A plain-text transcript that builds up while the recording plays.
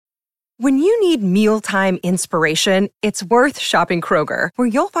When you need mealtime inspiration, it's worth shopping Kroger, where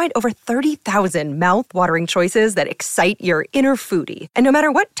you'll find over 30,000 mouth-watering choices that excite your inner foodie. And no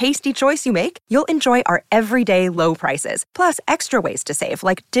matter what tasty choice you make, you'll enjoy our everyday low prices, plus extra ways to save,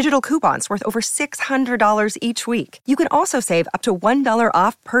 like digital coupons worth over $600 each week. You can also save up to $1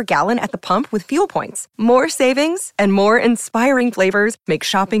 off per gallon at the pump with fuel points. More savings and more inspiring flavors make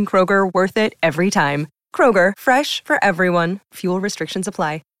shopping Kroger worth it every time. Kroger, fresh for everyone. Fuel restrictions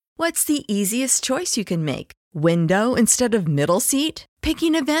apply. What's the easiest choice you can make? Window instead of middle seat?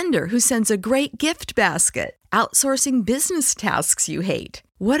 Picking a vendor who sends a great gift basket? Outsourcing business tasks you hate?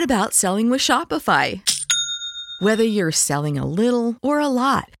 What about selling with Shopify? Whether you're selling a little or a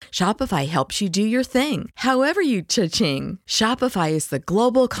lot, Shopify helps you do your thing, however you cha-ching. Shopify is the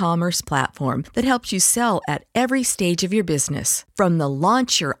global commerce platform that helps you sell at every stage of your business. From the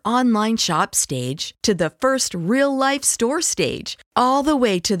launch your online shop stage to the first real-life store stage, all the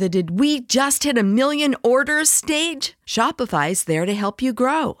way to the did we just hit 1 million orders stage. Shopify's there to help you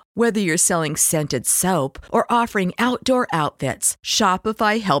grow. Whether you're selling scented soap or offering outdoor outfits,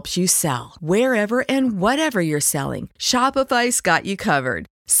 Shopify helps you sell. Wherever and whatever you're selling, Shopify's got you covered.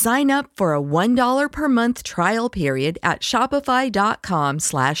 Sign up for a $1 per month trial period at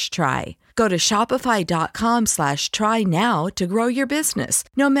shopify.com/try. Go to shopify.com/try now to grow your business,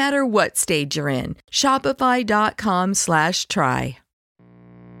 no matter what stage you're in. Shopify.com/try.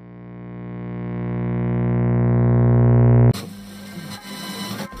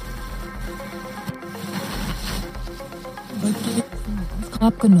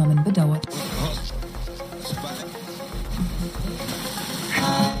 Abgenommen bedauert.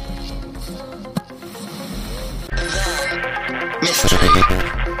 Mystery.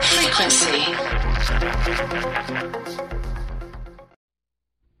 Frequency.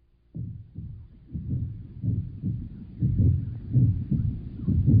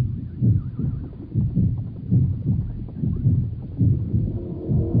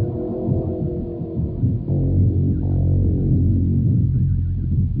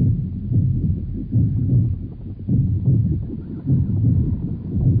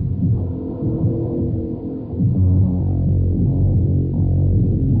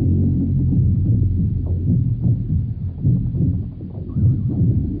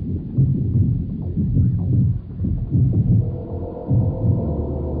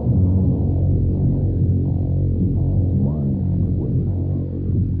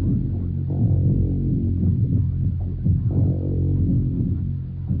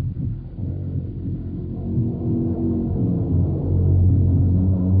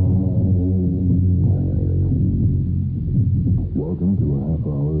 Welcome to a half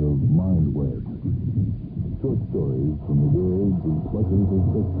hour of Mindwebs. Short stories from the world of speculative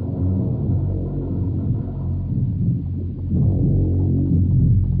fiction.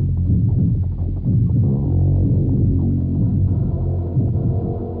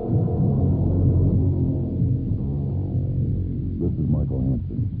 This is Michael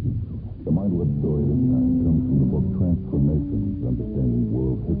Hansen. The Mindweb story this time comes from the book Transformations, Understanding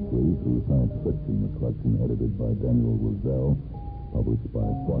World History Through Science Fiction, a collection edited by Daniel Roselle, published by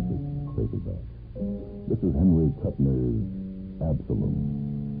Fawcett Paperback. This is Henry Kuttner's Absalome.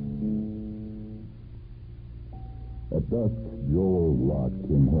 At dusk, Joel Locke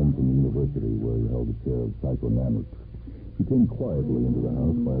came home from the university where he held the chair of psychodynamics. He came quietly into the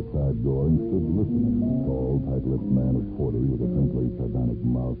house by a side door and stood listening, a tall, tight-lipped man of 40 with a faintly sardonic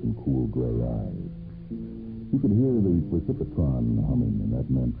mouth and cool gray eyes. He could hear the precipitron humming, and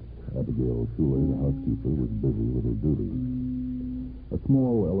that meant Abigail Schuler, the housekeeper, was busy with her duties. A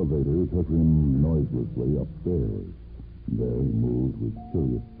small elevator took him noiselessly upstairs. There he moved with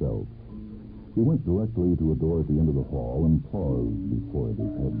curious stealth. He went directly to a door at the end of the hall and paused before it,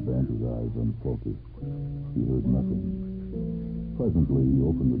 his head bent, his eyes unfocused. He heard nothing. Presently, he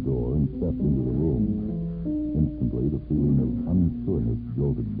opened the door and stepped into the room. Instantly, the feeling of unsureness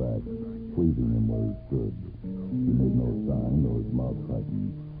jolted back, freezing him where he stood. He made no sign, though his mouth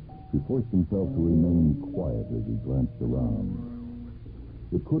tightened. He forced himself to remain quiet as he glanced around.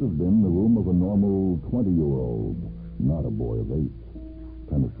 It could have been the room of a normal 20-year-old, not a boy of 8.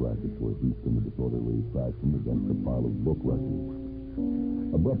 Tennis rackets were heaped in a disorderly fashion against a pile of book records.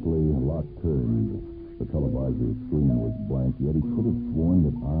 Abruptly, Locke turned. The televisor screen was blank, yet he could have sworn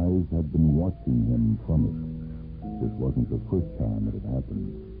that eyes had been watching him from it. This wasn't the first time it had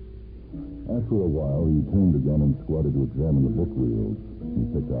happened. After a while, he turned again and squatted to examine the book reels. He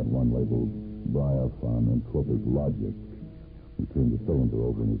picked out one labeled Brief on Entropic Logic. He turned the cylinder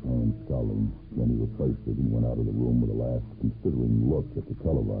over in his hand, scowling. Then he replaced it and went out of the room with a last considering look at the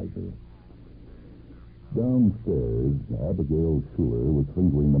televisor. Downstairs, Abigail Schuler was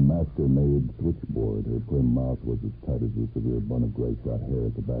fingering the master-made switchboard. Her prim mouth was as tight as a severe bun of gray-shot hair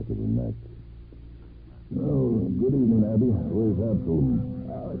at the back of her neck. Oh, good evening, Abby. Where's Absalome?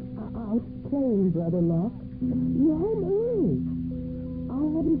 Out playing, Brother Locke. You're home early. I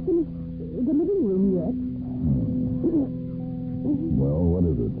haven't finished the living room yet. Well, what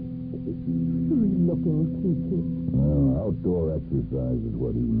is it? He's looking peachy. Outdoor exercise is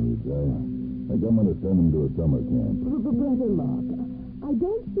what he needs. I think I'm going to send him to a summer camp. Brother Locke, I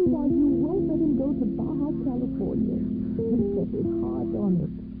don't see why you won't let him go to Baja California. He's set his heart on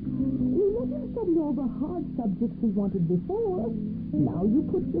it. You let him study all the hard subjects he wanted before. Now you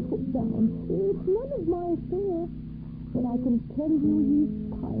put your foot down. It's none of my affair. But I can tell you he's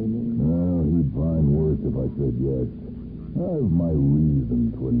pining. Well, he'd find worse if I said yes. I have my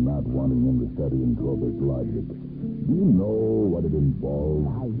reasons for not wanting him to study entropic logic. Do you know what it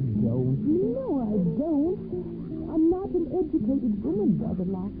involves? I don't. No, I don't. I'm not an educated woman, Brother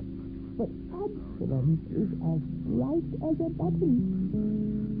Locke. But Absalome is as bright as a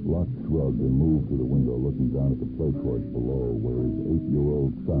button. Locke shrugged and moved to the window, looking down at the play court below, where his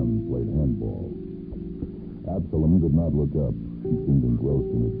 8-year-old son played handball. Absalome did not look up. He seemed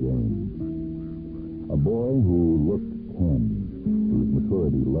engrossed in his game. A boy who looked 10, whose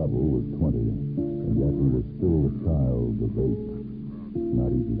maturity level was 20, and yet he was still a child of 8. Not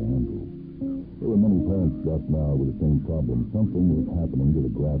easy to handle. There were many parents just now with the same problem. Something was happening to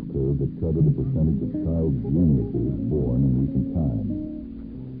the graph curve that charted the percentage of child geniuses born in recent times.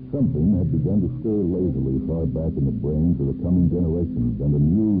 Something had begun to stir lazily far back in the brains of the coming generations, and a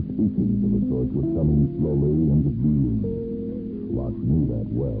new species of a sort was coming slowly into being. Locke knew that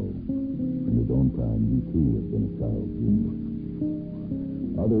well. In his own time, he too had been a child genius.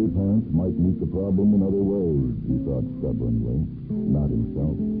 Other parents might meet the problem in other ways, he thought stubbornly. Not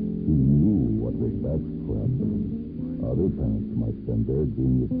himself. He knew what was best for Absalome. Other parents might send their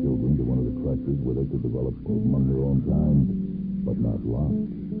genius children to one of the crutches where they could develop among their own kind, but not Locke.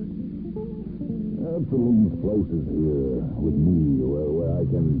 Absalome's place is here, with me, where I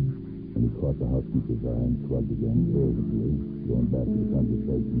can... And he caught the housekeeper's eye and shrugged again, irritably, going back to the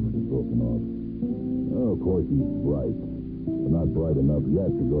conversation that had broken off. Oh, of course he's bright, but not bright enough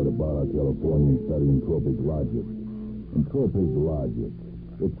yet to go to Baja California and study entropic logic. Entropic logic.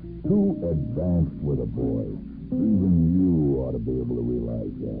 It's too advanced with a boy. Even you ought to be able to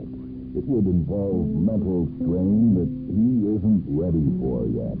realize that. It would involve mental strain that he isn't ready for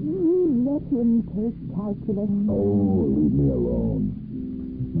yet. You let him take calculus. Oh, leave me alone.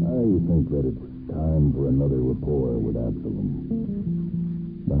 I think that it's time for another rapport with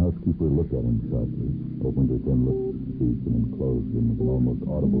Absalome. The housekeeper looked at him sharply, opened her thin lips to speak, and then closed them with an almost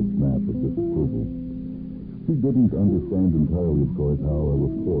audible snap of disapproval. She didn't understand entirely, of course, how a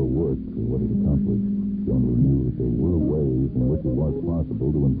rapport worked or what it accomplished. She only knew that there were ways in which it was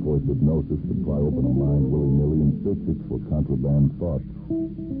possible to enforce hypnosis to pry open a mind willy-nilly and search it for contraband thoughts.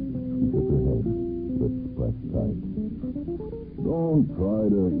 She shook her head, lips pressed tight. Don't try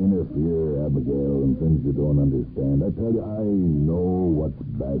to interfere, Abigail, in things you don't understand. I tell you, I know what's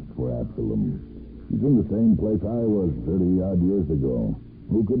best for Absalome. He's in the same place I was 30-odd years ago.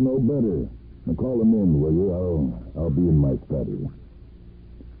 Who could know better? Now call him in, will you? I'll be in my study.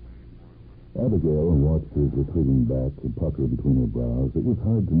 Abigail watched his retreating back, a pucker between her brows. It was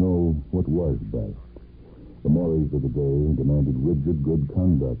hard to know what was best. The mores of the day demanded rigid good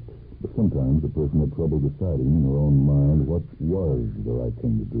conduct, but sometimes a person had trouble deciding in her own mind what was the right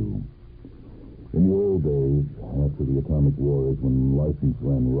thing to do. In the old days, after the atomic wars, when license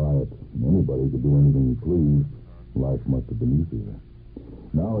ran riot, and anybody could do anything he pleased, life must have been easier.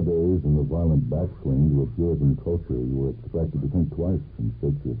 Nowadays, in the violent backswing to a Puritan culture, you were expected to think twice and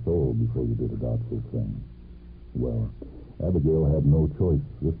search your soul before you did a doubtful thing. Well, Abigail had no choice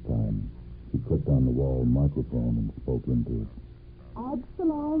this time. She clicked on the wall microphone and spoke into it.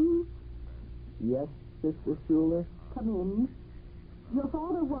 Absalome? Yes, Sister Schuler? Come in. Your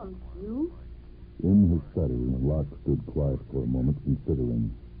father wants you. In his study, Locke stood quiet for a moment,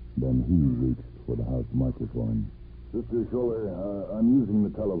 considering. Then he reached for the house microphone. Sister Schuler, I'm using the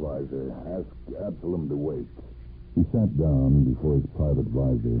televisor. Ask Absalome to wait. He sat down before his private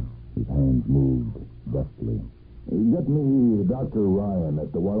visor. His hands moved deftly. Get me Dr. Ryan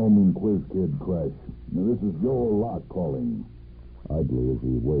at the Wyoming Quiz Kid crash. Now, this is Joel Locke calling. Idly, as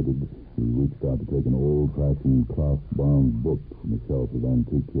he waited, he reached out to take an old-fashioned cloth-bound book from the shelf of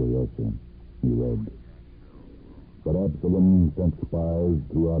antique curiosa. He read, "But Absalom sent spies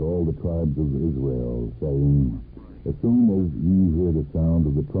throughout all the tribes of Israel, saying, As soon as ye hear the sound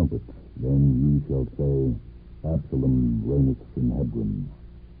of the trumpet, then ye shall say, Absalom reigneth in Hebron."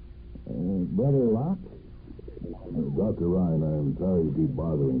 Brother Locke, Dr. Ryan, I'm sorry to keep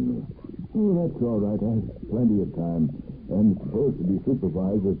bothering you. Oh, that's all right. I have plenty of time. I'm supposed to be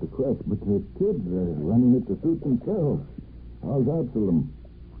supervised at the crèche, but the kids are running it to suit themselves. How's Absalome?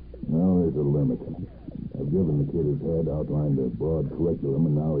 Well, there's a limit. I've given the kid his head, outlined a broad curriculum,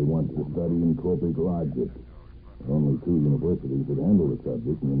 and now he wants to study entropic logic. Only 2 universities that handle the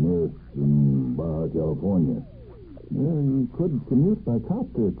subject, and the nearest in Baja California. Yeah, he could commute by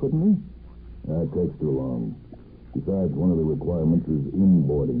copter, couldn't he? That takes too long. Besides, one of the requirements is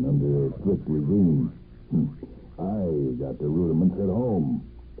inboarding under a strict regime. I got the rudiments at home.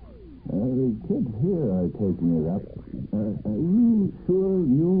 The kids here are taking it up. Are you sure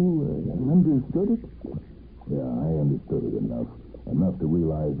you understood it? Yeah, I understood it enough. Enough to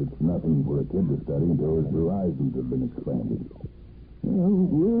realize it's nothing for a kid to study until his horizons have been expanded. Well,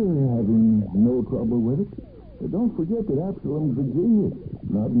 we're having no trouble with it. But don't forget that Absalome's a genius,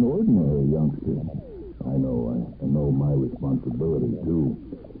 not an ordinary youngster. I know my responsibility, too.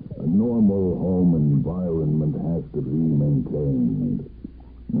 A normal home environment has to be maintained.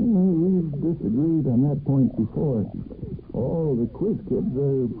 We've disagreed on that point before. All the quiz kids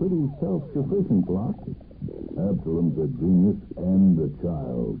are pretty self-sufficient, Locke. Absalome's a genius and a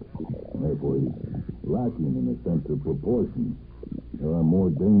child. Therefore, he's lacking in a sense of proportion. There are more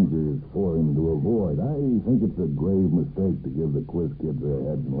dangers for him to avoid. I think it's a grave mistake to give the quiz kids their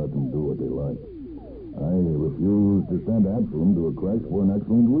heads and let them do what they like. I refuse to send Absalome to a crèche for an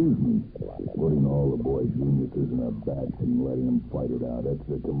excellent reason. Putting all the boy geniuses in a batch and letting them fight it out, that's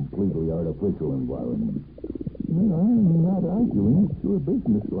a completely artificial environment. Well, I'm not arguing. It's your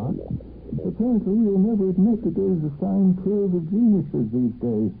business, Locke. Apparently, you'll never admit that there's a sine curve of geniuses these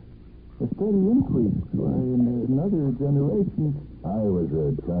days. A steady increase. Why, in another generation... I was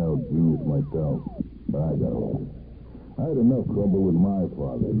a child genius myself, but I got older. I had enough trouble with my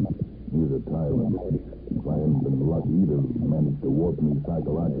father. He was a tyrant. If I hadn't been lucky, he'd have managed to warp me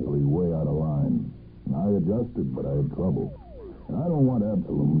psychologically way out of line. I adjusted, but I had trouble. And I don't want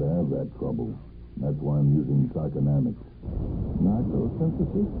Absalome to have that trouble. That's why I'm using psychodynamics.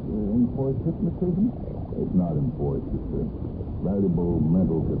 Narco-synthesis? Enforced hypnotism? It's not enforced. It's a valuable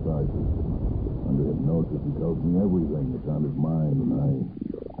mental catharsis. Under hypnosis, he tells me everything that's on his mind, and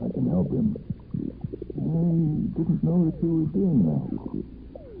I can help him. I didn't know that you were doing that.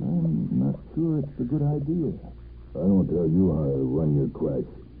 I'm not sure it's a good idea. I don't tell you how to run your crèche.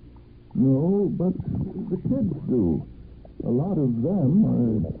 No, but the kids do. A lot of them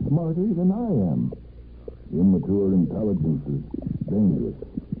are smarter than I am. Immature intelligence is dangerous.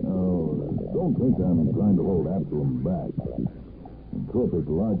 Now, don't think I'm trying to hold Absalome back. Entropic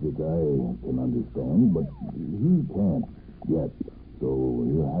logic I can understand, but he can't yet. So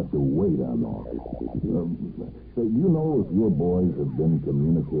you have to wait on that. So do you know if your boys have been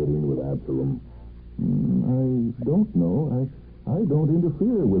communicating with Absalome? I don't know. I don't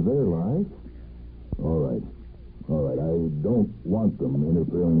interfere with their lives. All right. I don't want them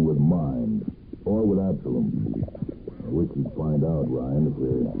interfering with mine or with Absalome. I wish you'd find out, Ryan, if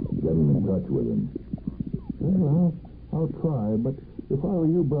they're getting in touch with him. Well, I'll try, but if I were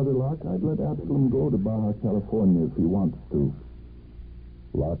you, Brother Locke, I'd let Absalome go to Baja California if he wants to.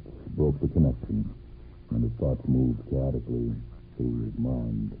 Locke broke the connection, and his thoughts moved chaotically through his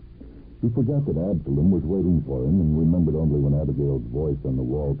mind. He forgot that Absalome was waiting for him and remembered only when Abigail's voice on the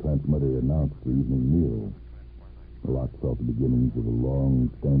wall transmitter announced the evening meal. Locke felt the beginnings of a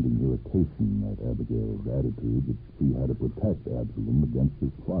long-standing irritation at Abigail's attitude that she had to protect Absalome against his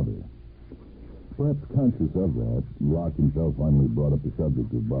father. Perhaps conscious of that, Locke himself finally brought up the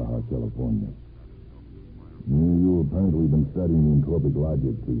subject of Baja California. You've apparently been studying the entropic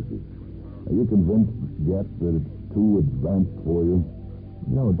logic thesis. Are you convinced yet that it's too advanced for you?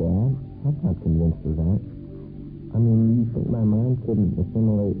 No, Dad. I'm not convinced of that. I mean, you think my mind couldn't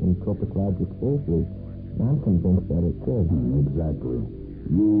assimilate entropic logic safely. I'm convinced that it could. Exactly.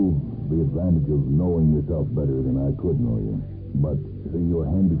 You've the advantage of knowing yourself better than I could know you. But you're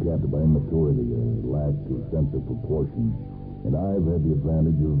handicapped by immaturity, a lack of sense of proportion. And I've had the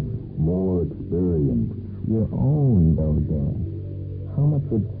advantage of more experience. Your own, though, Dad. How much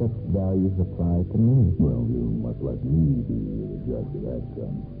would such values apply to me? Well, you must let me be the judge of that,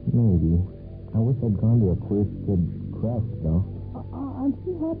 son. Maybe. I wish I'd gone to a quiz kid crèche, though. Aren't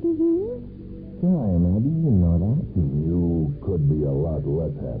you happy here? Sure I am, Abby. You know that. You could be a lot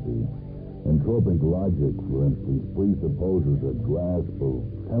less happy. Entropic logic, for instance, presupposes a grasp of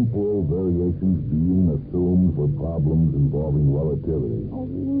temporal variations being assumed for problems involving relativity.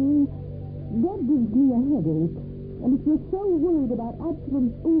 That gives me a headache. And if you're so worried about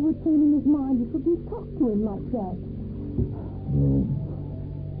Absalom overtraining his mind, you shouldn't talk to him like that.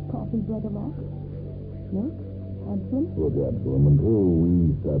 Coffee, Brother Locke? No? Absalom? Look, Absalom, until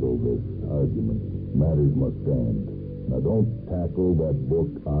we settle this argument, matters must stand. Now, don't tackle that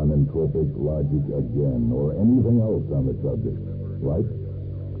book on entropic logic again, or anything else on the subject, right?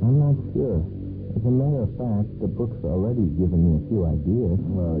 I'm not sure. As a matter of fact, the book's already given me a few ideas.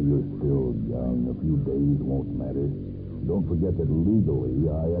 Well, you're still young. A few days won't matter. Don't forget that legally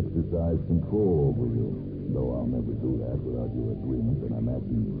I exercise control over you, though I'll never do that without your agreement, and I'm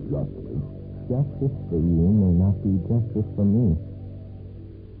acting justly. Justice for you may not be justice for me.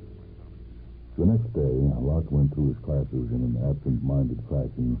 The next day, Locke went through his classes in an absent-minded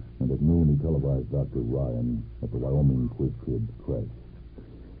fashion, and at noon he televised Dr. Ryan at the Wyoming Quiz Kids creche.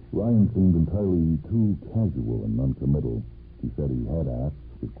 Ryan seemed entirely too casual and noncommittal. He said he had asked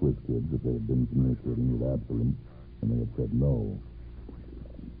the quiz kids if they had been communicating with Absalom, and they had said no.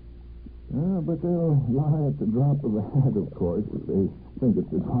 But they'll lie at the drop of a hat, of course, if they think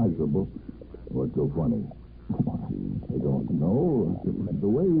it's advisable. What's so funny? I don't know.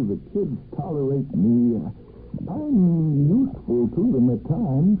 The way the kids tolerate me, I'm useful to them at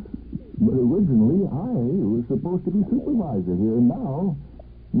times. But originally, I was supposed to be supervisor here, and now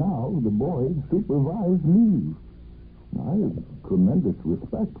the boys supervise me. I have tremendous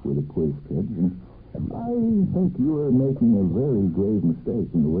respect for the quiz kids, and I think you are making a very grave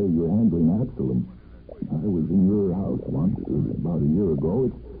mistake in the way you're handling Absalom. I was in your house once, about a year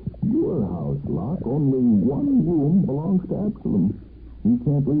ago. It's your house, Locke. Only one room belongs to Absalom. He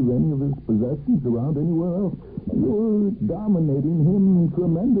can't leave any of his possessions around anywhere else. You're dominating him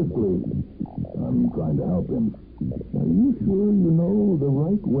tremendously. I'm trying to help him. Are you sure you know the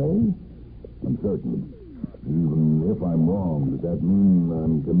right way? I'm certain. Even if I'm wrong, does that mean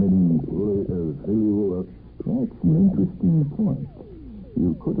I'm committing filial? That's an interesting point.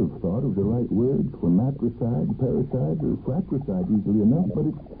 You could have thought of the right words for matricide, parricide, or fratricide easily enough, but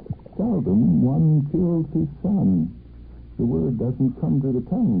it's seldom one kills his son. The word doesn't come to the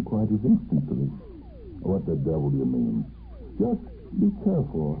tongue quite as instantly. What the devil do you mean? Just be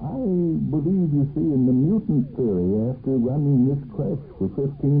careful. I believe, you see, in the mutant theory after running this creche for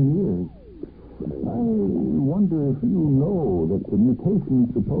 15 years. I wonder if you know that the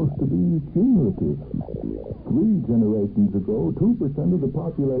mutation's supposed to be cumulative. 3 generations ago, 2% of the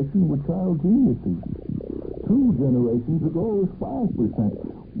population were child geniuses. 2 generations ago, it was 5%.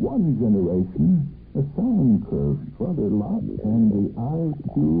 1 generation, a sine curve, Brother Locke, and the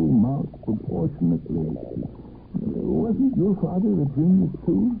IQ mounts proportionately. Wasn't your father a genius,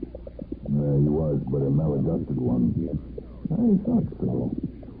 too? He was, but a maladjusted one. I thought so.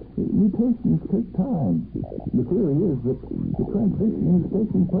 Mutations take time. The theory is that the transition is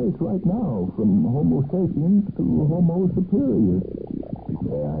taking place right now from Homo sapiens to Homo superior.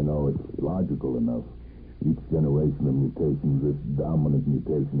 Yeah, I know. It's logical enough. Each generation of mutations, this dominant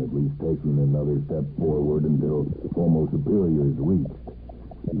mutation at least taking another step forward until Homo superior is reached.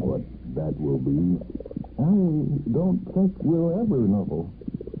 What that will be? I don't think we'll ever know.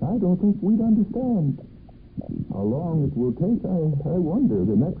 I don't think we'd understand. How long it will take, I wonder.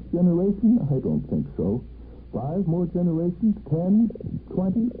 The next generation? I don't think so. 5 more generations? 10?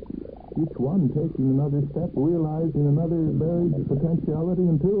 20? Each one taking another step, realizing another buried potentiality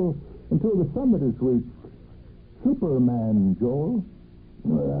until the summit is reached. Superman, Joel.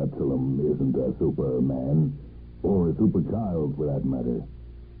 Well, Absalom isn't a Superman, or a super child for that matter.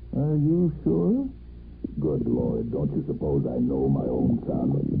 Are you sure? Good Lord, don't you suppose I know my own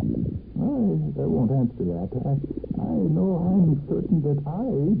son? I won't answer that. I know I'm certain that I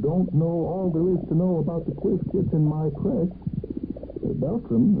don't know all there is to know about the quiz kids in my creche.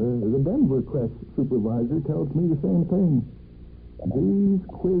 Beltram, the Denver creche supervisor, tells me the same thing. These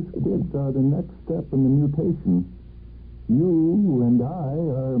quiz kids are the next step in the mutation. You and I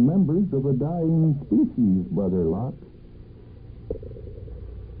are members of a dying species, Brother Locke.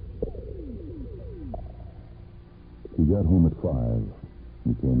 He got home at 5.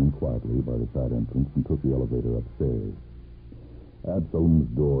 He came in quietly by the side entrance and took the elevator upstairs. Absalom's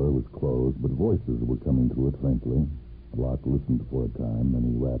door was closed, but voices were coming through it faintly. Locke listened for a time, then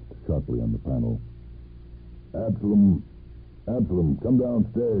he rapped sharply on the panel. Absalom, come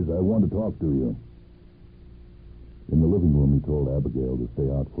downstairs. I want to talk to you. In the living room, he told Abigail to stay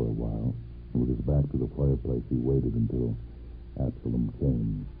out for a while. With his back to the fireplace, he waited until Absalom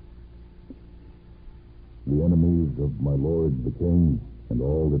came. The enemies of my lord the king, and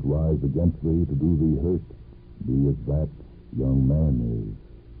all that rise against thee to do thee hurt, be as that young man is.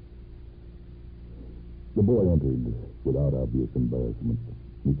 The boy entered without obvious embarrassment.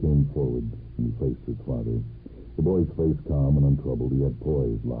 He came forward and he faced his father. The boy's face calm and untroubled. He had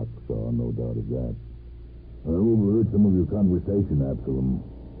poise, Locke saw, no doubt of that. I overheard some of your conversation, Absalom.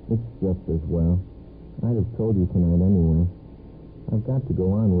 It's just as well. I'd have told you tonight anyway. I've got to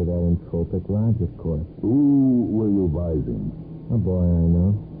go on with that entropic logic course. Who were you advising? A boy I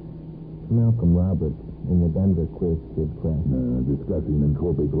know. Malcolm Roberts in the Denver quiz kid class. Discussing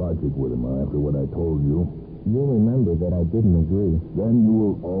entropic logic with him after what I told you. You'll remember that I didn't agree. Then you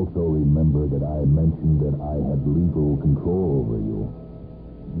will also remember that I mentioned that I had legal control over you.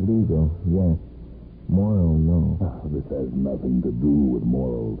 Legal, yes. Moral, no. This has nothing to do with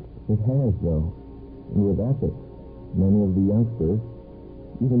morals. It has, though. And with ethics. Many of the youngsters,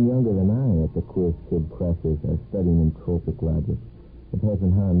 even younger than I at the quiz kid classes, are studying entropic logic. It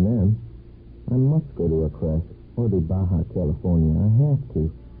hasn't harmed them. I must go to a class, or to Baja, California. I have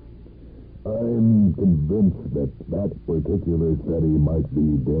to. I'm convinced that that particular study might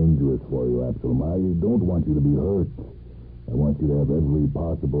be dangerous for you, Absalome. I don't want you to be hurt. I want you to have every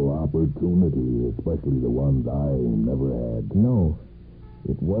possible opportunity, especially the ones I never had. No.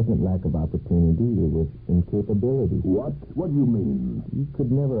 It wasn't lack of opportunity, it was incapability. What? What do you mean? You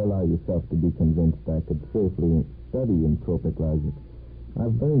could never allow yourself to be convinced I could safely study entropic logic.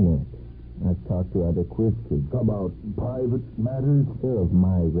 I've learned that. I've talked to other quiz kids. About private matters? They're of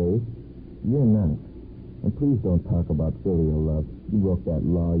my race. You're not. And please don't talk about filial love. You broke that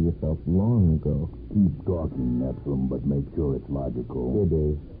law yourself long ago. Keep talking, Absalome, but make sure it's logical. It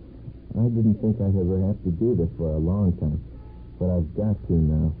is. I didn't think I'd ever have to do this for a long time. But I've got to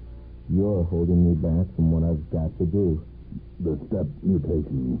now. You're holding me back from what I've got to do. The step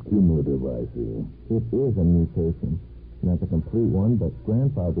mutation, cumulative, I see. It is a mutation. Not the complete one, but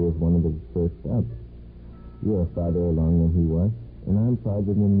Grandfather was one of the first steps. You're farther along than he was, and I'm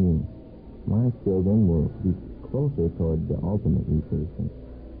farther than you. My children will be closer toward the ultimate mutation.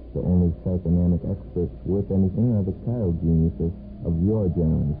 The only psychodynamic experts worth anything are the child geniuses of your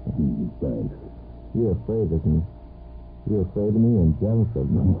generation. Thanks. You're afraid of me. You're afraid of me and jealous of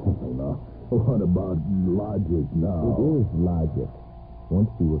me. No. What about logic now? It is logic. Once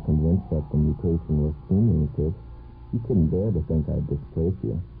you were convinced that the mutation was cumulative, you couldn't bear to think I'd displace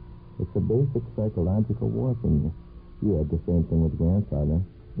you. It's a basic psychological warp in you. You had the same thing with Grandfather,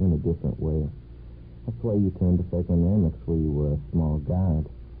 in a different way. That's why you turned to psychodynamics where you were a small god,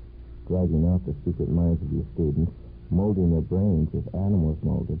 dragging out the secret minds of your students, molding their brains as Adam was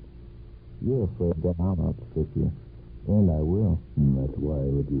molded. You're afraid that I'll outstrip you. And I will. That's why I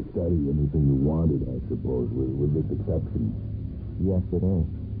let you study anything you wanted, I suppose, with this exception. Yes, it is.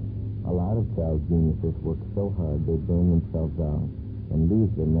 A lot of child geniuses work so hard they burn themselves out and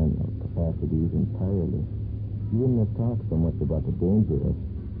lose their mental capacities entirely. You wouldn't have talked so much about the danger of,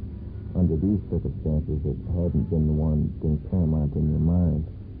 under these circumstances, it hadn't been the one being paramount in your mind.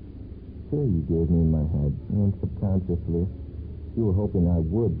 Sure, you gave me my head, and subconsciously, you were hoping I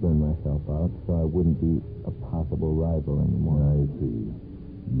would burn myself out so I wouldn't be a possible rival anymore. I see.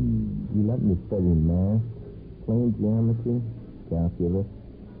 You let me study math, plane geometry, calculus,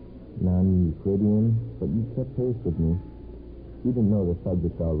 non-Euclidean, but you kept pace with me. You didn't know the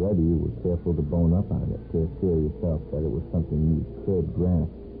subject already. You were careful to bone up on it, to assure yourself that it was something you could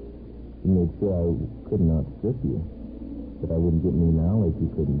grasp. You made sure I couldn't outstrip you, that I wouldn't get any knowledge you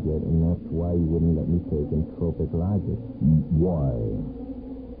couldn't get, and that's why you wouldn't let me take entropic logic. Why?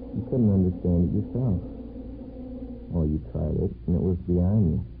 You couldn't understand it yourself. Or you tried it, and it was beyond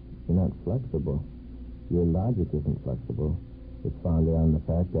you. You're not flexible. Your logic isn't flexible. It's founded on the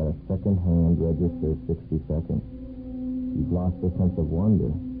fact that a second hand registers 60 seconds. You've lost the sense of wonder.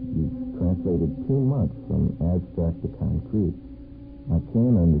 You've translated too much from abstract to concrete. I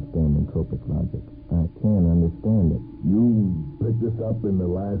can understand entropic logic. I can understand it. You picked this up in the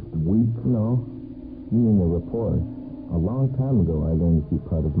last week? No. You mean the report. A long time ago, I learned to keep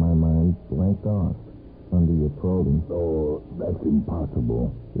part of my mind blanked off under your probing. Oh, that's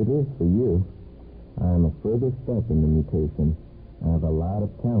impossible. It is for you. I am a further step in the mutation. I have a lot of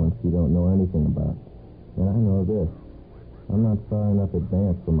talents you don't know anything about. And I know this. I'm not far enough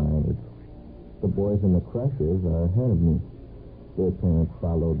advanced for my age. The boys in the creches are ahead of me. Their parents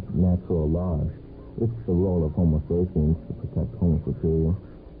followed natural laws. It's the role of Homo sapiens to protect Homo superior,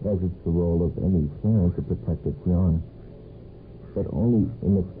 as it's the role of any parent to protect its young. But only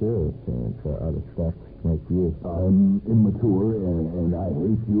immature parents are out of step like you. I'm immature, and I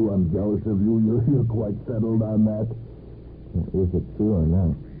hate you. I'm jealous of you. You're quite settled on that. Is it true or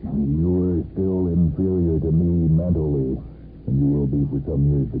not? You're still inferior to me mentally, and you will be for some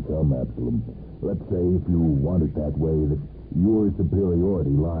years to come, Absalome. Let's say, if you want it that way, that your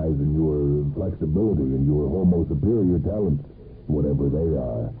superiority lies in your flexibility and your Homo superior talents, whatever they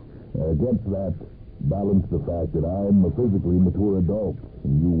are. Against that, balance the fact that I'm a physically mature adult,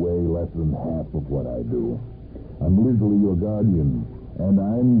 and you weigh less than half of what I do. I'm legally your guardian, And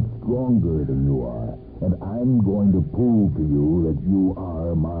I'm stronger than you are. And I'm going to prove to you that you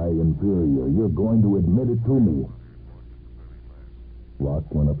are my inferior. You're going to admit it to me.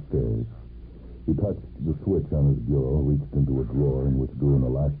 Locke went upstairs. He touched the switch on his bureau, reached into a drawer, and withdrew an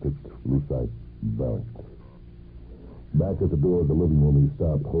elastic, lucite belt. Back at the door of the living room, he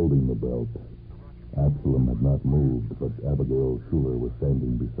stopped, holding the belt. Absalome had not moved, but Abigail Schuler was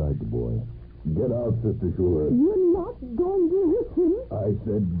standing beside the boy. Get out, Sister Schuler. You're not going to hit him. I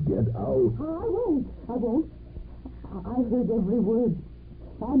said get out. I won't. I heard every word.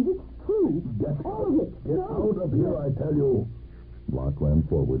 And it's true. All of it. Get out of here, I tell you. Locke ran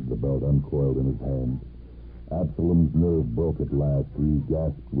forward, the belt uncoiled in his hand. Absalome's nerve broke at last. He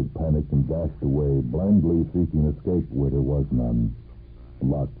gasped with panic and dashed away, blindly seeking escape where there was none.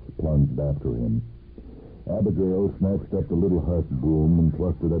 Locke plunged after him. Abigail snatched up the little hearth broom and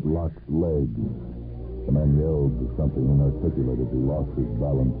thrust it at Locke's leg. The man yelled something inarticulate as he lost his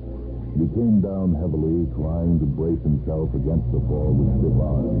balance. He came down heavily, trying to brace himself against the fall with stiff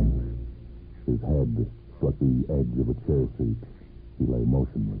arms. His head struck the edge of a chair seat. He lay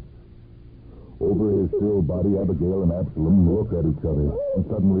motionless. Over his still body, Abigail and Absalome looked at each other, and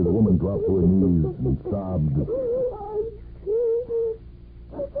suddenly the woman dropped to her knees and sobbed. I killed him.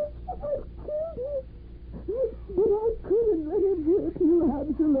 But I couldn't let him hurt you,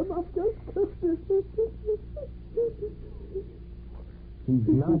 Absalome. I just couldn't. He's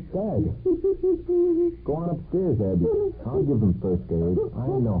not dead. Go on upstairs, Abby. I'll give him first aid. I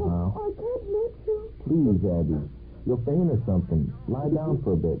know how. I can't let you. Please, Abby. You'll faint or something. Lie down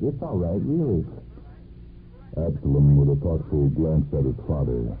for a bit. It's all right, really. Absalome, with a thoughtful glance at his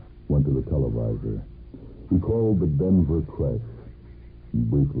father, went to the televisor. He called the Denver Press.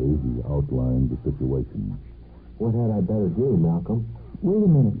 Briefly, he outlined the situation. What had I better do, Malcolm? Wait a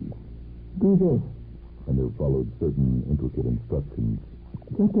minute. Do this. And there followed certain intricate instructions.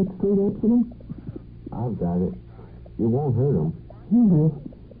 Got that straight, Absalome? I've got it. It won't hurt him. You will.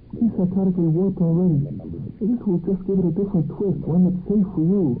 He's psychotically warped already. This will just give it a different twist, one that's safe for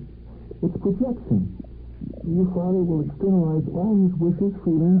you. It's projection. Your father will externalize all his wishes,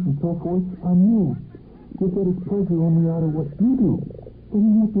 feelings, and so forth on you. You'll get his pleasure only out of what you do. Then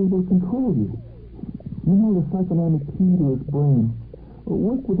he won't be able to control you. You know the psychodynamic key to his brain.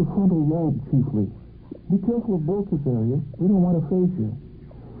 Work with the frontal lobe, chiefly. Be careful of Volta's area. We don't want to phase you.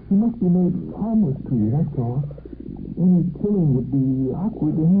 He must be made harmless to you, that's all. Any killing would be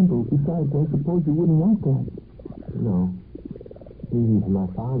awkward to handle. Besides, I suppose you wouldn't want that. No. He's my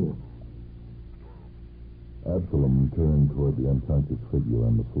father. Absalome turned toward the unconscious figure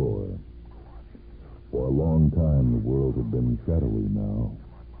on the floor. For a long time, the world had been shadowy now.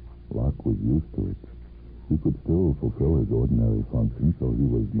 Locke was used to it. He could still fulfill his ordinary function, so he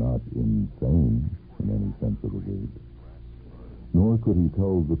was not insane in any sense of the word. Nor could he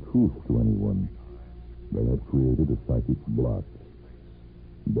tell the truth to anyone. They had created a psychic block.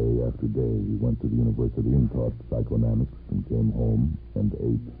 Day after day, he went to the university and taught psychodynamics and came home and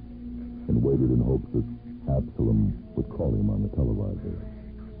ate and waited in hopes that Absalome would call him on the televisor.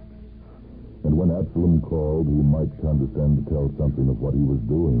 And when Absalome called, he might condescend to tell something of what he was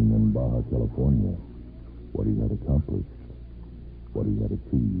doing in Baja California, what he had accomplished, what he had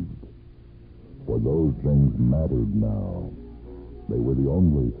achieved. For those things mattered now. They were the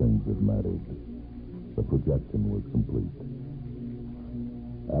only things that mattered. The projection was complete.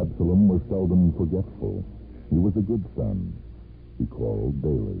 Absalome was seldom forgetful. He was a good son. He called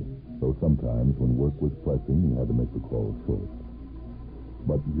daily, though sometimes when work was pressing, he had to make the call short.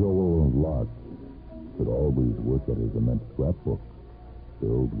 But Joel Locke could always work at his immense scrapbook,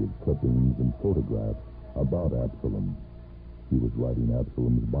 filled with clippings and photographs about Absalome. He was writing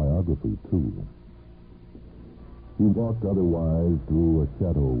Absalome's biography, too. He walked otherwise through a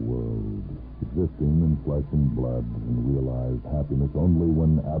shadow world, existing in flesh and blood, and realized happiness only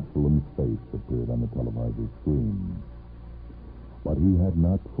when Absalome's face appeared on the televisor screen. But he had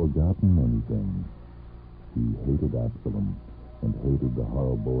not forgotten anything. He hated Absalome, and hated the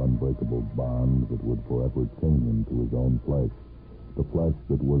horrible, unbreakable bond that would forever chain him to his own flesh, the flesh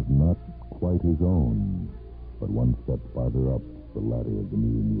that was not quite his own, but one step farther up the ladder of the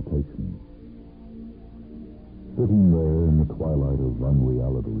new mutation. Sitting there in the twilight of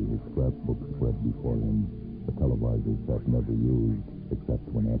unreality, his scrapbook spread before him, the televisor set never used, except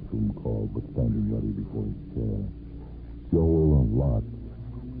when Absalome called, but standing ready before his chair. Joel Locke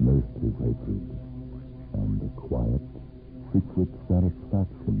nursed his hatred, and a quiet, secret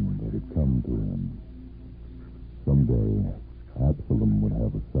satisfaction that had come to him. Someday, Absalome would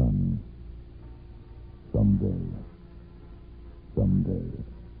have a son. Someday.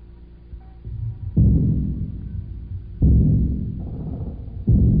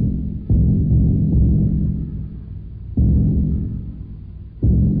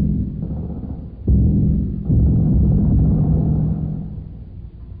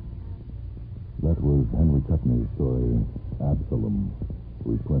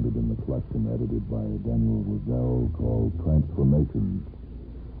 by Daniel Rizal called Transformations,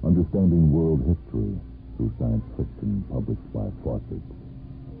 Understanding World History through Science Fiction, published by Fawcett.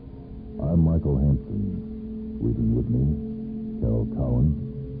 I'm Michael Hansen. Reading with me, Carol Cowan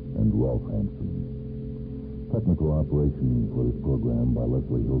and Rolf Hansen. Technical operation for this program by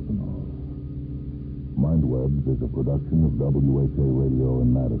Leslie Hilsenhoff. Mindwebs is a production of WHA Radio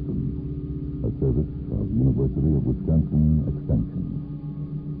in Madison, a service of University of Wisconsin Extension.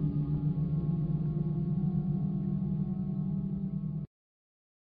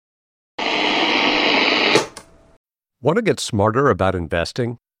 Want to get smarter about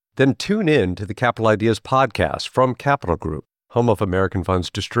investing? Then tune in to the Capital Ideas podcast from Capital Group, home of American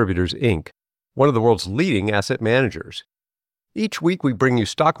Funds Distributors, Inc., one of the world's leading asset managers. Each week, we bring you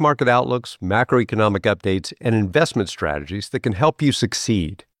stock market outlooks, macroeconomic updates, and investment strategies that can help you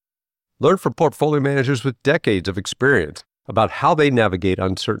succeed. Learn from portfolio managers with decades of experience about how they navigate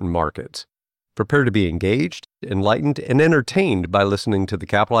uncertain markets. Prepare to be engaged, enlightened, and entertained by listening to the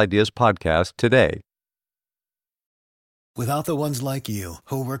Capital Ideas podcast today. Without the ones like you,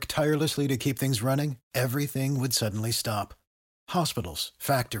 who work tirelessly to keep things running, everything would suddenly stop. Hospitals,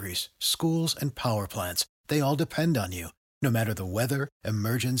 factories, schools, and power plants, they all depend on you. No matter the weather,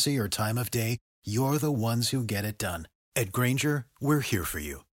 emergency, or time of day, you're the ones who get it done. At Grainger, we're here for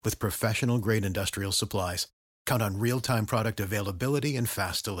you with professional-grade industrial supplies. Count on real-time product availability and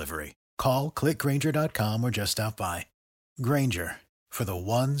fast delivery. Call, click Grainger.com, or just stop by. Grainger, for the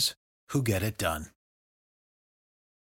ones who get it done.